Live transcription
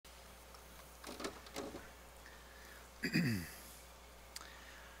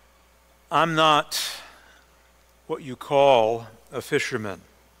I'm not what you call a fisherman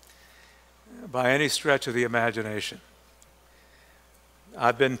by any stretch of the imagination.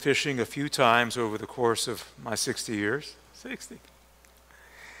 I've been fishing a few times over the course of my 60 years. 60.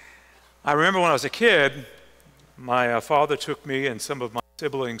 I remember when I was a kid, my father took me and some of my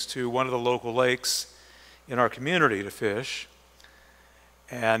siblings to one of the local lakes in our community to fish.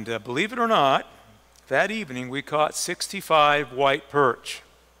 And believe it or not, that evening we caught 65 white perch.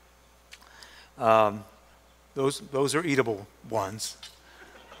 Those are eatable ones.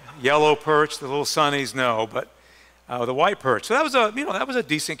 Yellow perch, the little sunnies, no, but the white perch. So that was a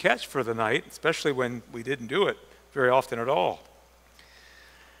decent catch for the night, especially when we didn't do it very often at all.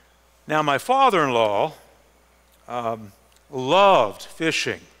 Now, my father-in-law loved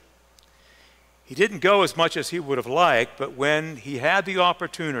fishing. He didn't go as much as he would have liked, but when he had the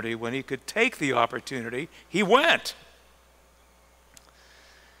opportunity, when he could take the opportunity, he went.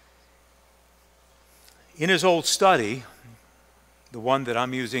 In his old study, the one that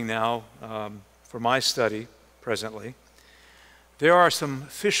I'm using now for my study presently, there are some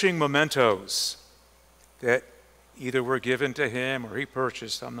fishing mementos that either were given to him or he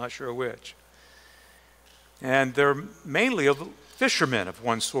purchased, I'm not sure which. And they're mainly of fishermen of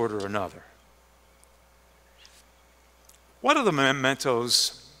one sort or another. One of the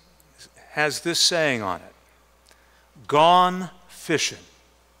mementos has this saying on it: "Gone fishing."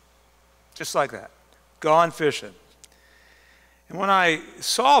 Just like that. Gone fishing. And when I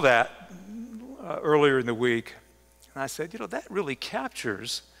saw that earlier in the week, I said, that really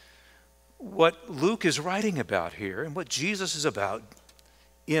captures what Luke is writing about here and what Jesus is about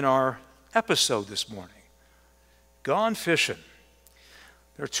in our episode this morning. Gone fishing.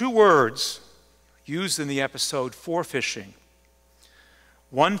 There are two words used in the episode for fishing.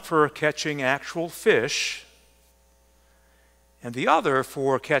 One for catching actual fish, and the other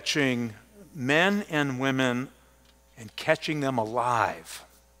for catching men and women and catching them alive.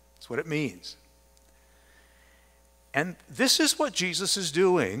 That's what it means. And this is what Jesus is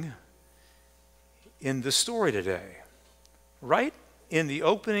doing in the story today. Right in the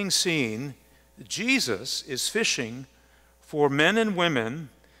opening scene, Jesus is fishing for men and women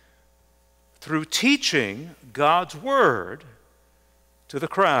through teaching God's word to the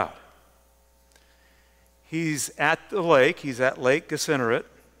crowd. He's at the lake. He's at Lake Gennesaret,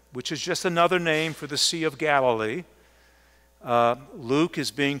 which is just another name for the Sea of Galilee. Luke is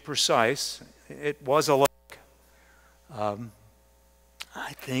being precise. It was a lake.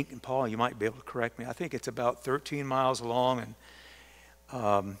 I think, and Paul, you might be able to correct me, I think it's about 13 miles long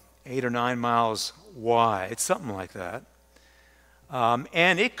and 8 or 9 miles wide. It's something like that.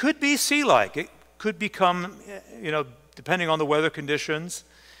 And it could be sea-like. It could become, depending on the weather conditions,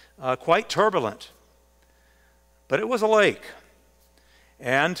 quite turbulent. But it was a lake.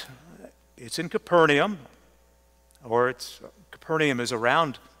 And it's in Capernaum, Capernaum is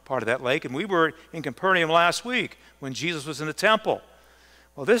around part of that lake. And we were in Capernaum last week when Jesus was in the temple.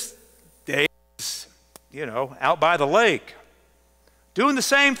 Well, this day is, out by the lake, doing the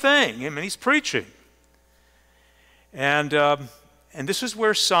same thing. I mean, he's preaching. And this is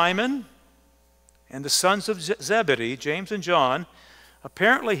where Simon and the sons of Zebedee, James and John,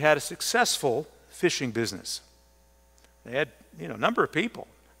 apparently had a successful fishing business. They had, a number of people,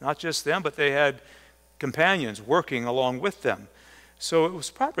 not just them, but they had companions working along with them. So it was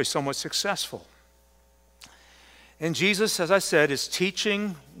probably somewhat successful. And Jesus, as I said, is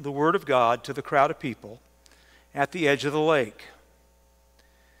teaching the Word of God to the crowd of people at the edge of the lake.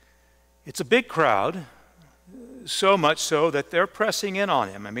 It's a big crowd, so much so that they're pressing in on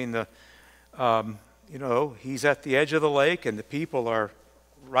him. I mean, he's at the edge of the lake and the people are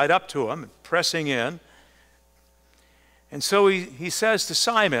right up to him, pressing in. And so he says to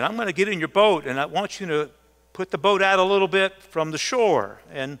Simon, "I'm going to get in your boat and I want you to put the boat out a little bit from the shore."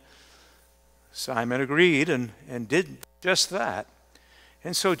 And Simon agreed and did just that.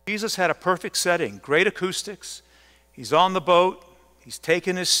 And so Jesus had a perfect setting, great acoustics. He's on the boat, he's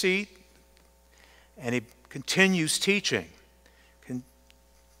taken his seat, and he continues teaching,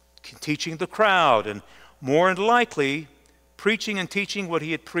 teaching the crowd, and more than likely preaching and teaching what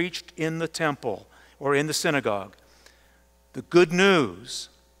he had preached in the temple or in the synagogue. The good news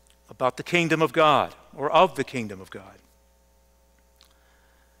about the kingdom of God, or of the kingdom of God.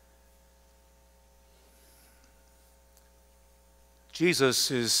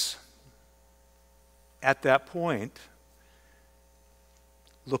 Jesus is at that point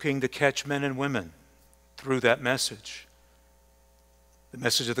looking to catch men and women through that message, the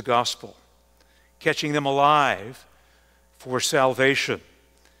message of the gospel, catching them alive for salvation,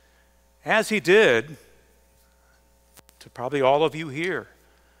 as he did to probably all of you here.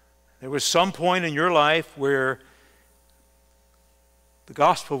 There was some point in your life where the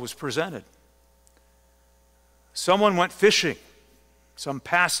gospel was presented. Someone went fishing, some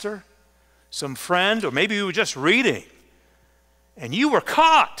pastor, some friend, or maybe you were just reading, and you were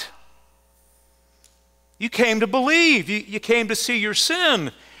caught. You came to believe. You came to see your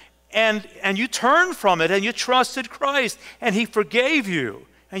sin, and you turned from it, and you trusted Christ, and He forgave you,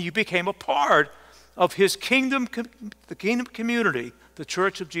 and you became a part of His kingdom, the kingdom community, the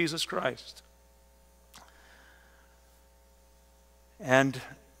Church of Jesus Christ. And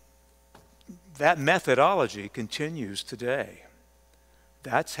that methodology continues today.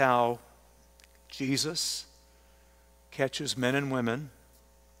 That's how Jesus catches men and women,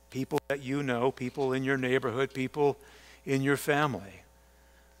 people that you know, people in your neighborhood, people in your family,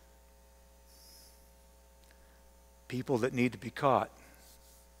 people that need to be caught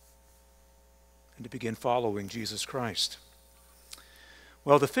and to begin following Jesus Christ.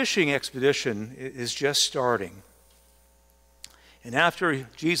 Well, the fishing expedition is just starting. And after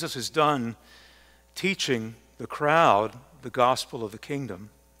Jesus is done teaching the crowd the gospel of the kingdom,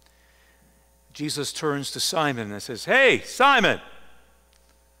 Jesus turns to Simon and says, "Hey, Simon,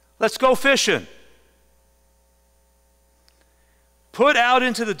 let's go fishing. Put out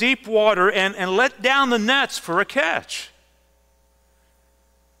into the deep water and let down the nets for a catch."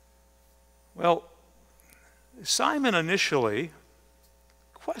 Well, Simon initially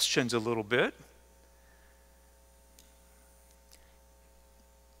questions a little bit.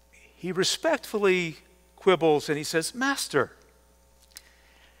 He respectfully quibbles and he says, "Master,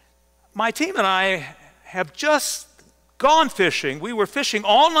 my team and I have just gone fishing. We were fishing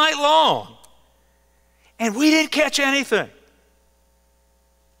all night long, and we didn't catch anything.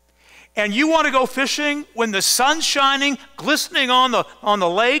 And you want to go fishing when the sun's shining, glistening on the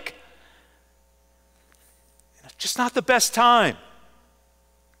lake? It's just not the best time."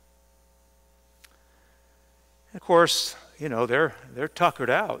 And of course, you know, they're tuckered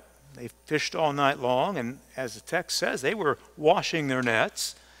out. They fished all night long, and as the text says, they were washing their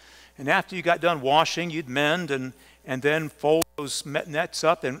nets. And after you got done washing, you'd mend and then fold those nets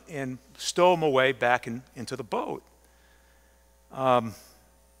up and stow them away back into the boat. And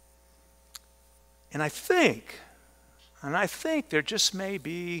I think there just may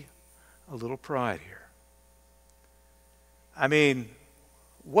be a little pride here. I mean,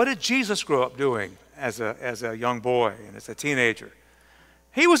 what did Jesus grow up doing as a young boy and as a teenager?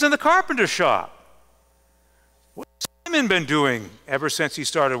 He was in the carpenter shop. What's Simon been doing ever since he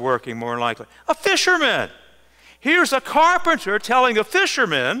started working, more than likely? A fisherman. Here's a carpenter telling a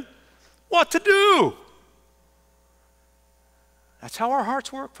fisherman what to do. That's how our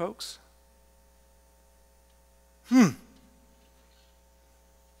hearts work, folks.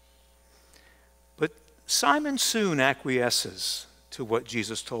 But Simon soon acquiesces to what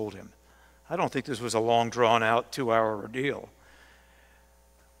Jesus told him. I don't think this was a long, drawn-out 2-hour ordeal.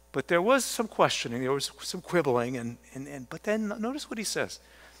 But there was some questioning, there was some quibbling, but then notice what he says.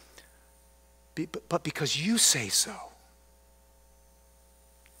 But because you say so,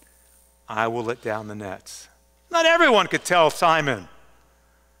 I will let down the nets. Not everyone could tell Simon.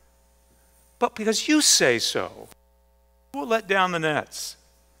 But because you say so, I will let down the nets.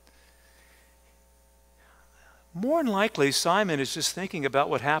 More than likely, Simon is just thinking about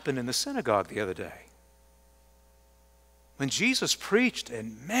what happened in the synagogue the other day. When Jesus preached,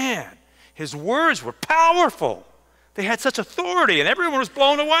 and man, his words were powerful. They had such authority, and everyone was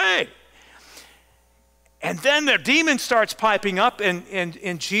blown away. And then the demon starts piping up,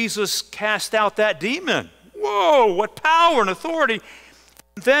 and Jesus cast out that demon. Whoa, what power and authority.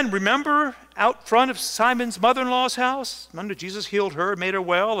 Then, remember, out front of Simon's mother-in-law's house? Remember, Jesus healed her, made her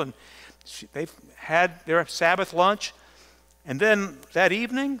well, and they had their Sabbath lunch. And then that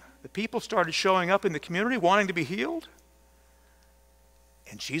evening, the people started showing up in the community wanting to be healed.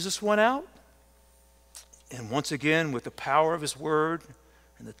 And Jesus went out, and once again, with the power of his word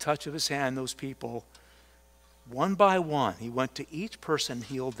and the touch of his hand, those people, one by one, he went to each person and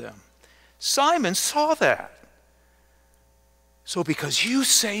healed them. Simon saw that. So because you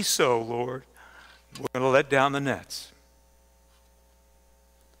say so, Lord, we're going to let down the nets.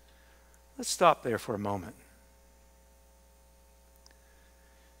 Let's stop there for a moment.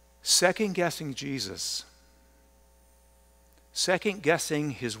 Second-guessing Jesus,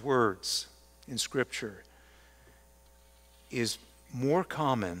 second-guessing his words in Scripture is more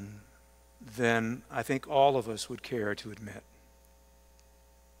common than I think all of us would care to admit.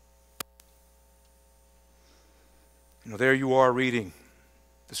 You know, there you are reading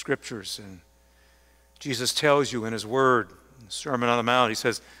the Scriptures, and Jesus tells you in his word, in the Sermon on the Mount, he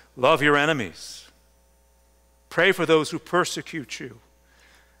says, love your enemies. Pray for those who persecute you,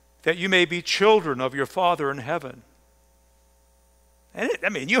 that you may be children of your Father in heaven.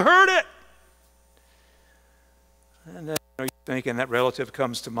 And you heard it. And then you're thinking that relative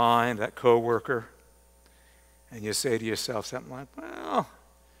comes to mind, that coworker, and you say to yourself something like, well,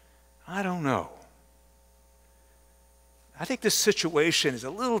 I don't know. I think this situation is a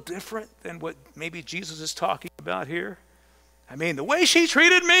little different than what maybe Jesus is talking about here. I mean, the way she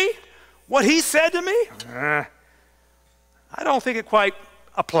treated me, what he said to me, I don't think it quite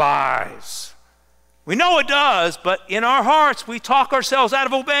applies. We know it does, but in our hearts, we talk ourselves out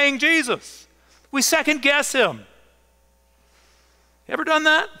of obeying Jesus. We second guess him. Ever done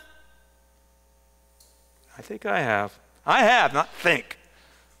that? I think I have. I have, not think.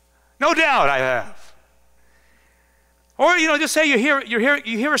 No doubt I have. Or, just say you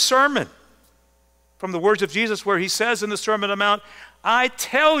hear a sermon from the words of Jesus where he says in the Sermon on the Mount, I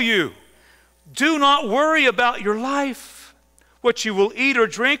tell you, do not worry about your life, what you will eat or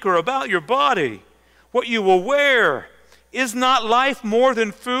drink, or about your body, what you will wear. Is not life more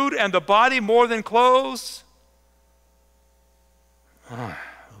than food and the body more than clothes?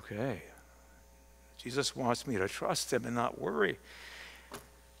 Okay. Jesus wants me to trust him and not worry.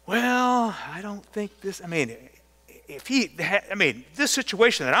 Well, I don't think this, this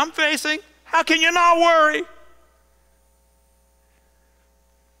situation that I'm facing, how can you not worry?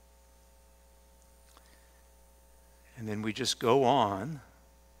 And then we just go on,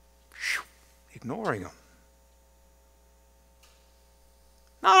 ignoring them.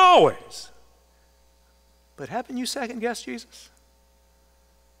 Not always. But haven't you second-guessed Jesus?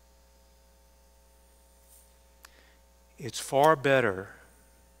 It's far better,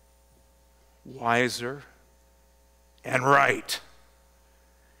 wiser, and right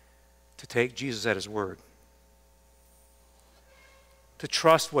to take Jesus at his word, to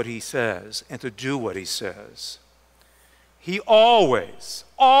trust what he says and to do what he says. He always,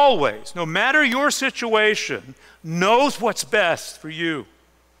 no matter your situation, knows what's best for you.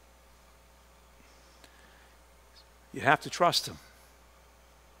 You have to trust him.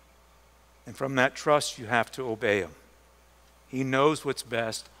 And from that trust, you have to obey him. He knows what's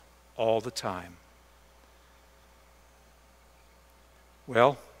best all the time.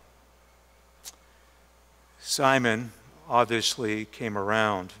 Well, Simon obviously came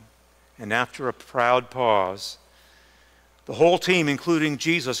around, and after a proud pause, the whole team, including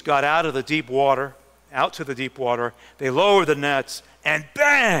Jesus, got out to the deep water. They lowered the nets, and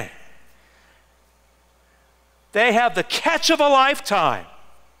bang! They have the catch of a lifetime.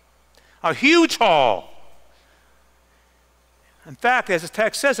 A huge haul. In fact, as the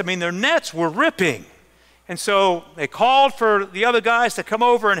text says, their nets were ripping. And so they called for the other guys to come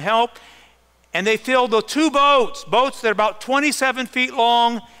over and help, and they filled the two boats that are about 27 feet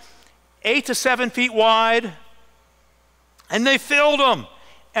long, 8 to 7 feet wide, and they filled them,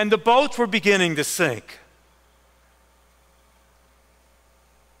 and the boats were beginning to sink.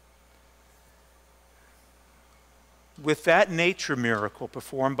 With that nature miracle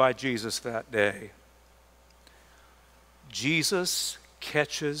performed by Jesus that day, Jesus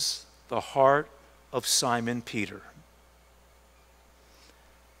catches the heart of Simon Peter.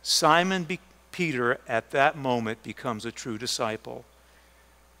 Simon Peter at that moment becomes a true disciple.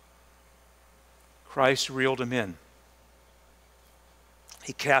 Christ reeled him in.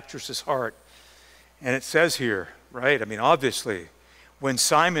 He captures his heart. And it says here, right? Obviously, when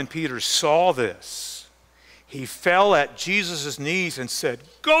Simon Peter saw this, he fell at Jesus' knees and said,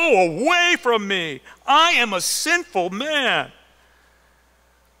 "Go away from me. I am a sinful man."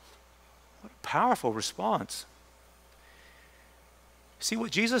 What a powerful response. See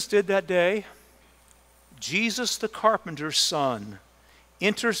what Jesus did that day? Jesus, the carpenter's son,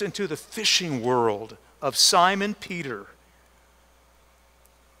 enters into the fishing world of Simon Peter.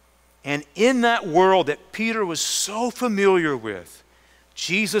 And in that world that Peter was so familiar with,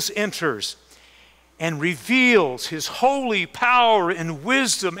 Jesus enters and reveals his holy power and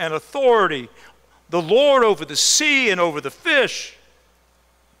wisdom and authority, the Lord over the sea and over the fish.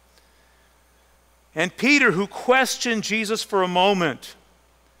 And Peter, who questioned Jesus for a moment,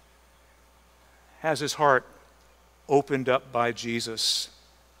 has his heart opened up by Jesus,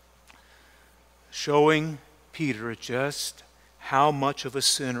 showing Peter just how much of a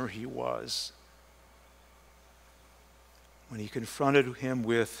sinner he was when he confronted him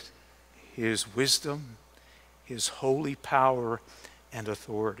with his wisdom, his holy power, and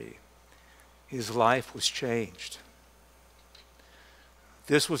authority. His life was changed.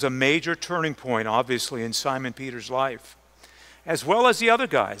 This was a major turning point, obviously, in Simon Peter's life, as well as the other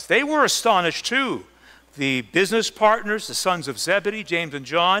guys. They were astonished too. The business partners, the sons of Zebedee, James and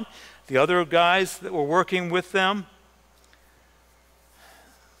John, the other guys that were working with them,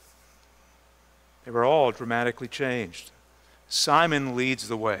 they were all dramatically changed. Simon leads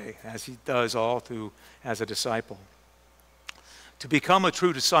the way, as he does all through as a disciple. To become a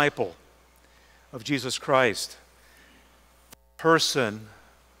true disciple of Jesus Christ, a person,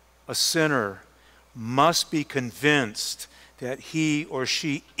 a sinner, must be convinced that he or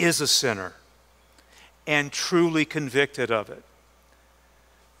she is a sinner and truly convicted of it.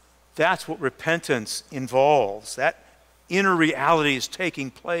 That's what repentance involves. That inner reality is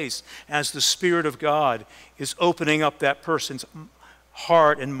taking place as the Spirit of God is opening up that person's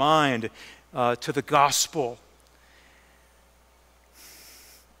heart and mind to the gospel.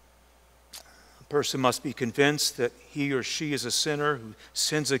 A person must be convinced that he or she is a sinner who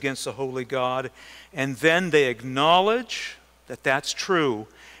sins against the holy God, and then they acknowledge that that's true,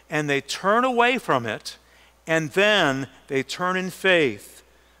 and they turn away from it, and then they turn in faith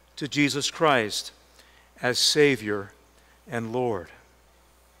to Jesus Christ as Savior and Lord.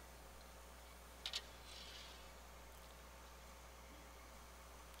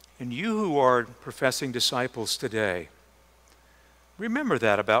 And you who are professing disciples today, remember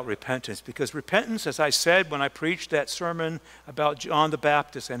that about repentance, because repentance, as I said when I preached that sermon about John the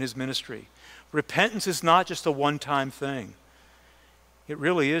Baptist and his ministry, repentance is not just a one-time thing. It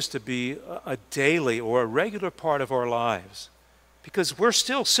really is to be a daily or a regular part of our lives, because we're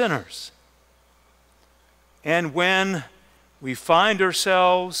still sinners. And when we find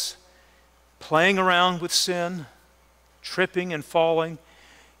ourselves playing around with sin, tripping and falling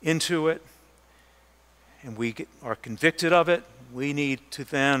into it, and we are convicted of it, we need to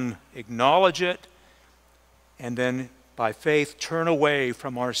then acknowledge it, and then by faith turn away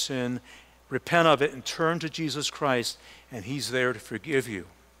from our sin, repent of it, and turn to Jesus Christ, and He's there to forgive you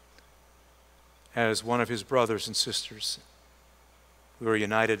as one of His brothers and sisters who are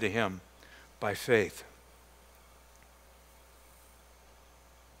united to Him by faith.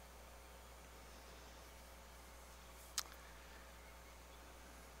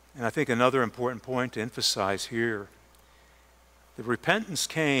 And I think another important point to emphasize here, the repentance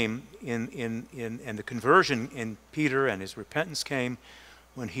came and the conversion in Peter and his repentance came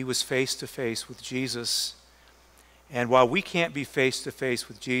when he was face to face with Jesus. And while we can't be face to face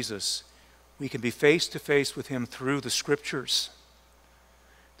with Jesus, we can be face to face with Him through the Scriptures.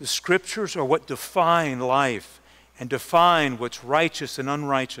 The Scriptures are what define life and define what's righteous and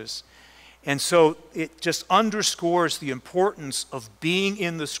unrighteous. And so it just underscores the importance of being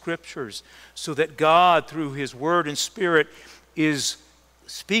in the Scriptures so that God, through His Word and Spirit, is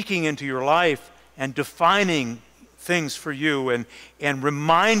speaking into your life and defining things for you and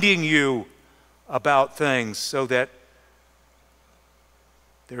reminding you about things so that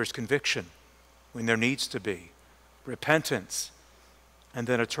there is conviction when there needs to be, repentance, and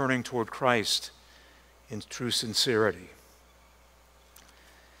then a turning toward Christ in true sincerity.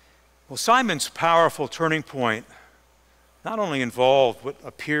 Well, Simon's powerful turning point not only involved what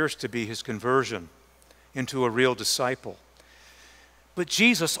appears to be his conversion into a real disciple, but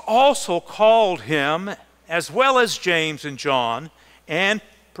Jesus also called him, as well as James and John, and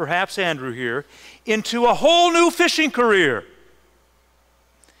perhaps Andrew here, into a whole new fishing career.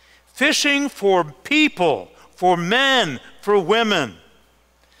 Fishing for people, for men, for women.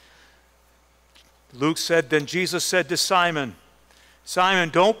 Luke said, then Jesus said to Simon, Simon,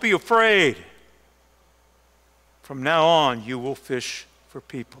 don't be afraid. From now on, you will fish for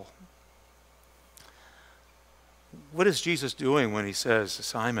people. What is Jesus doing when He says,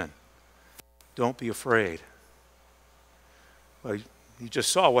 Simon, don't be afraid? Well, you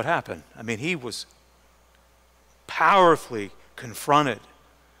just saw what happened. I mean, he was powerfully confronted.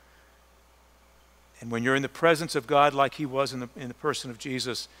 And when you're in the presence of God like he was in the person of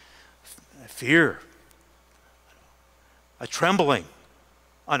Jesus, fear, a trembling,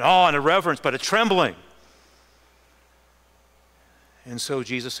 an awe and a reverence, but a trembling. And so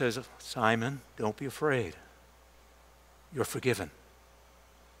Jesus says, Simon, don't be afraid. You're forgiven.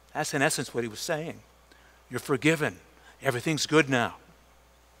 That's in essence what he was saying. You're forgiven. Everything's good now.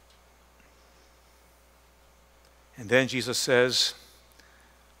 And then Jesus says,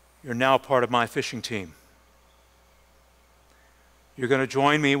 you're now part of my fishing team. You're going to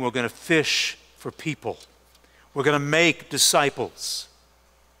join me. We're going to fish for people. We're going to make disciples.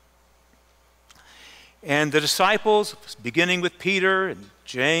 And the disciples, beginning with Peter and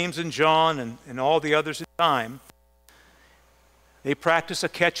James and John and all the others in time, they practice a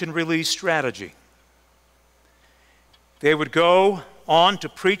catch and release strategy. They would go on to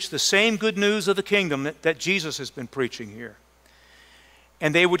preach the same good news of the kingdom that Jesus has been preaching here.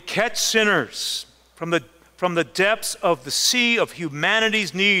 And they would catch sinners from from the depths of the sea of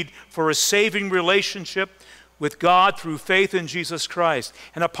humanity's need for a saving relationship with God through faith in Jesus Christ.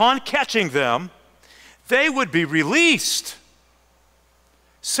 And upon catching them, they would be released,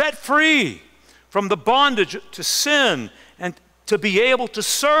 set free from the bondage to sin, and to be able to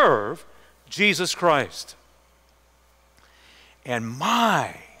serve Jesus Christ. And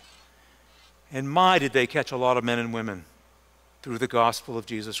my, did they catch a lot of men and women through the gospel of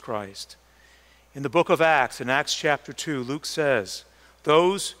Jesus Christ. In the book of Acts, in Acts chapter 2, Luke says,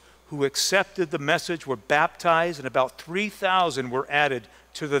 those who accepted the message were baptized, and about 3,000 were added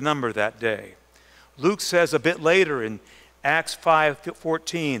to the number that day. Luke says a bit later in Acts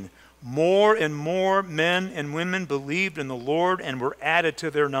 5:14, more and more men and women believed in the Lord and were added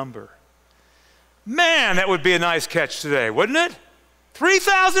to their number. Man, that would be a nice catch today, wouldn't it?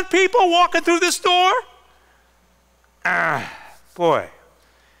 3,000 people walking through this door? Boy.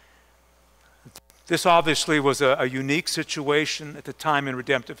 This obviously was a unique situation at the time in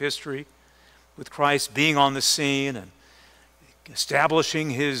redemptive history, with Christ being on the scene and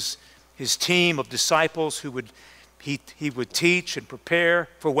establishing his team of disciples who would he would teach and prepare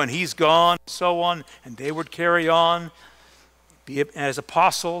for when he's gone, and so on, and they would carry on, be as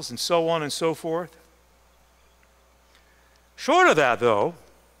apostles, and so on and so forth. Short of that, though,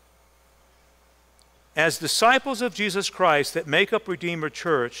 as disciples of Jesus Christ that make up Redeemer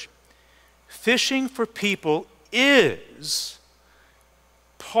Church, fishing for people is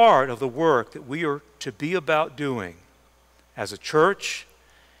part of the work that we are to be about doing as a church,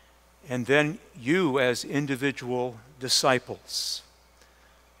 and then you as individual disciples.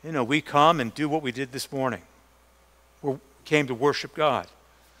 You know, we come and do what we did this morning. We came to worship God.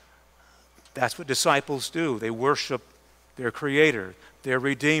 That's what disciples do. They worship their Creator, their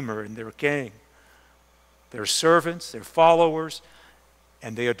Redeemer, and their King. They're servants, they're followers,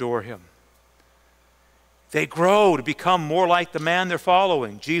 and they adore Him. They grow to become more like the man they're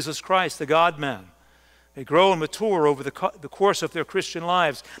following, Jesus Christ, the God-man. They grow and mature over the course of their Christian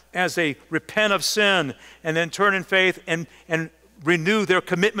lives as they repent of sin and then turn in faith and renew their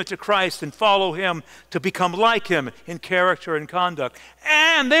commitment to Christ and follow Him to become like Him in character and conduct.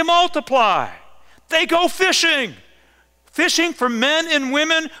 And they multiply. They go fishing. Fishing for men and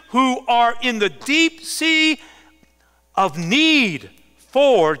women who are in the deep sea of need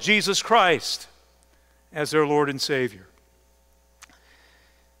for Jesus Christ as their Lord and Savior.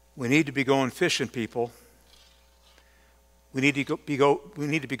 We need to be going fishing, people. We need to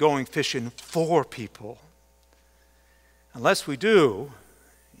be going fishing for people. Unless we do,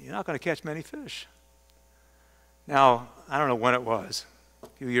 you're not going to catch many fish. Now, I don't know when it was. A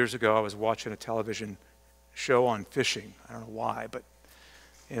few years ago, I was watching a television show on fishing. I don't know why, but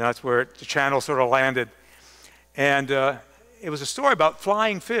that's where the channel sort of landed. And it was a story about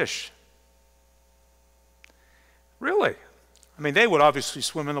flying fish. Really. I mean, they would obviously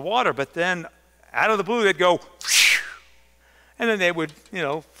swim in the water, but then out of the blue they'd go, and then they would,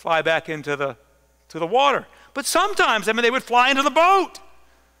 fly back into the water. But sometimes, they would fly into the boat.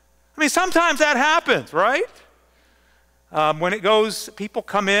 Sometimes that happens, right? When it goes, people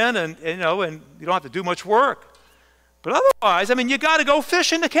come in and you don't have to do much work. But otherwise, you got to go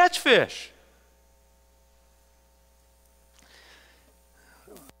fishing to catch fish.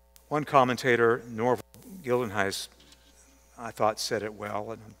 One commentator, Norval Gildenhuis, I thought said it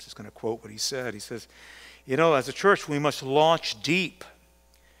well, and I'm just going to quote what he said. He says, as a church, we must launch deep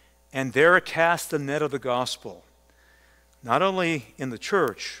and there cast the net of the gospel, not only in the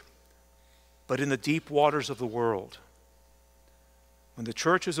church, but in the deep waters of the world. When the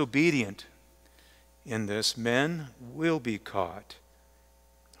church is obedient in this, men will be caught.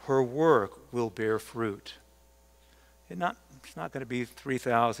 Her work will bear fruit. It's not going to be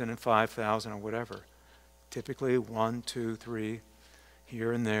 3,000 and 5,000 or whatever. Typically 1, 2, 3,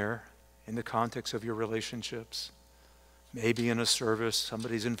 here and there in the context of your relationships. Maybe in a service,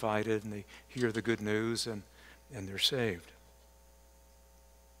 somebody's invited and they hear the good news and they're saved.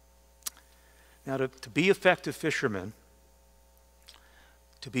 Now, to be effective fishermen,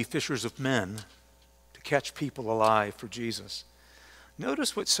 to be fishers of men, to catch people alive for Jesus,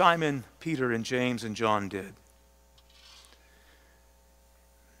 notice what Simon, Peter, and James and John did.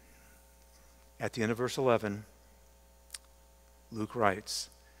 At the end of verse 11, Luke writes,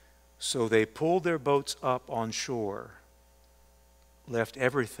 so they pulled their boats up on shore, left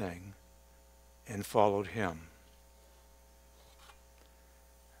everything, and followed Him.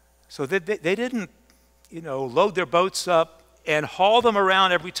 So they didn't, load their boats up and haul them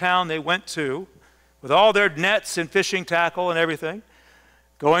around every town they went to with all their nets and fishing tackle and everything,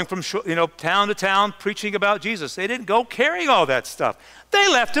 going from town to town preaching about Jesus. They didn't go carrying all that stuff. They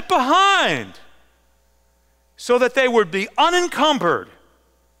left it behind. so that they would be unencumbered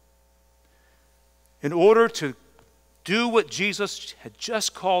in order to do what Jesus had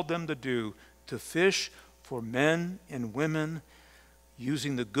just called them to do, to fish for men and women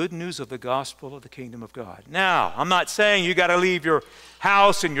using the good news of the gospel of the kingdom of God. Now, I'm not saying you got to leave your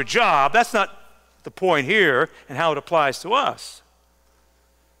house and your job. That's not the point here and how it applies to us.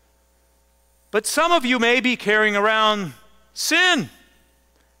 But some of you may be carrying around sin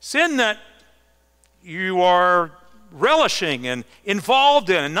that you are relishing and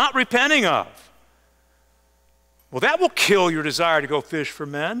involved in and not repenting of. Well, that will kill your desire to go fish for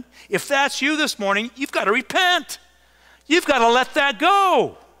men. If that's you this morning, you've got to repent. You've got to let that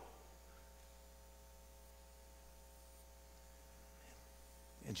go.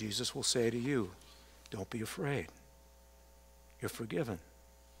 And Jesus will say to you, don't be afraid. You're forgiven.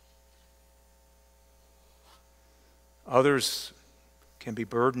 Others can be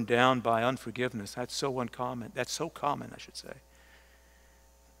burdened down by unforgiveness. That's so uncommon. That's so common, I should say.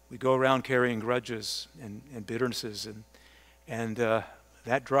 We go around carrying grudges and bitternesses, and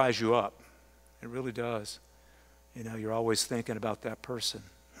that dries you up. It really does. You know, you're always thinking about that person.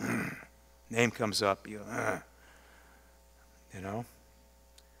 Name comes up, you know.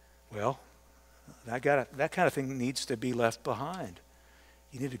 Well, that kind of thing needs to be left behind.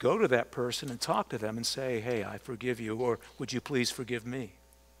 You need to go to that person and talk to them and say, hey, I forgive you, or would you please forgive me?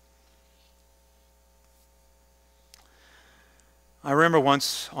 I remember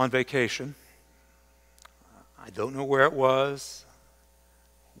once on vacation, I don't know where it was,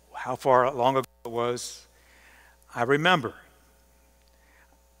 how far long ago it was. I remember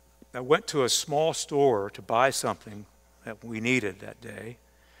I went to a small store to buy something that we needed that day,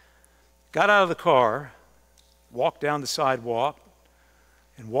 got out of the car, walked down the sidewalk,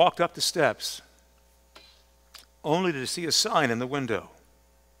 and walked up the steps, only to see a sign in the window,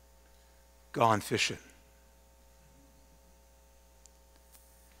 "Gone fishing."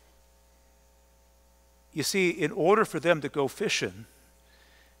 You see, in order for them to go fishing,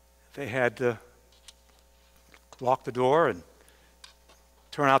 they had to lock the door and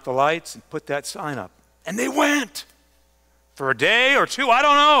turn out the lights and put that sign up. And they went for a day or two, I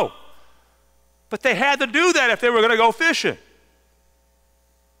don't know. But they had to do that if they were going to go fishing.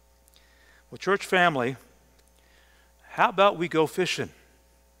 Well, church family, how about we go fishing?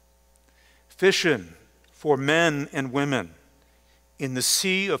 Fishing for men and women in the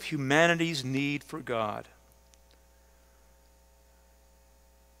sea of humanity's need for God.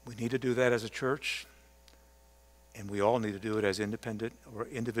 We need to do that as a church, and we all need to do it as independent or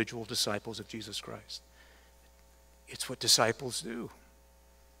individual disciples of Jesus Christ. It's what disciples do.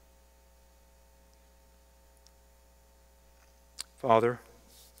 Father,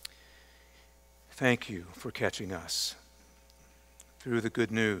 thank you for catching us through the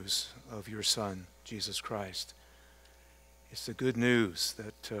good news of your Son, Jesus Christ. It's the good news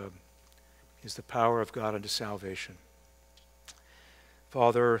that is the power of God unto salvation.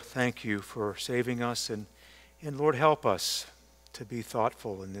 Father, thank you for saving us, and Lord, help us to be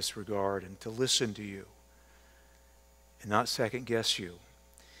thoughtful in this regard and to listen to you and not second guess you.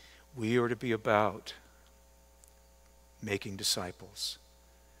 We are to be about making disciples,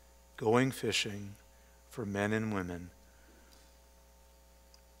 going fishing for men and women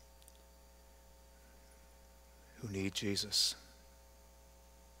who need Jesus.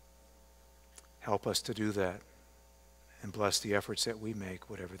 Help us to do that and bless the efforts that we make,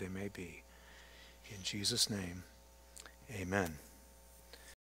 whatever they may be. In Jesus' name, amen.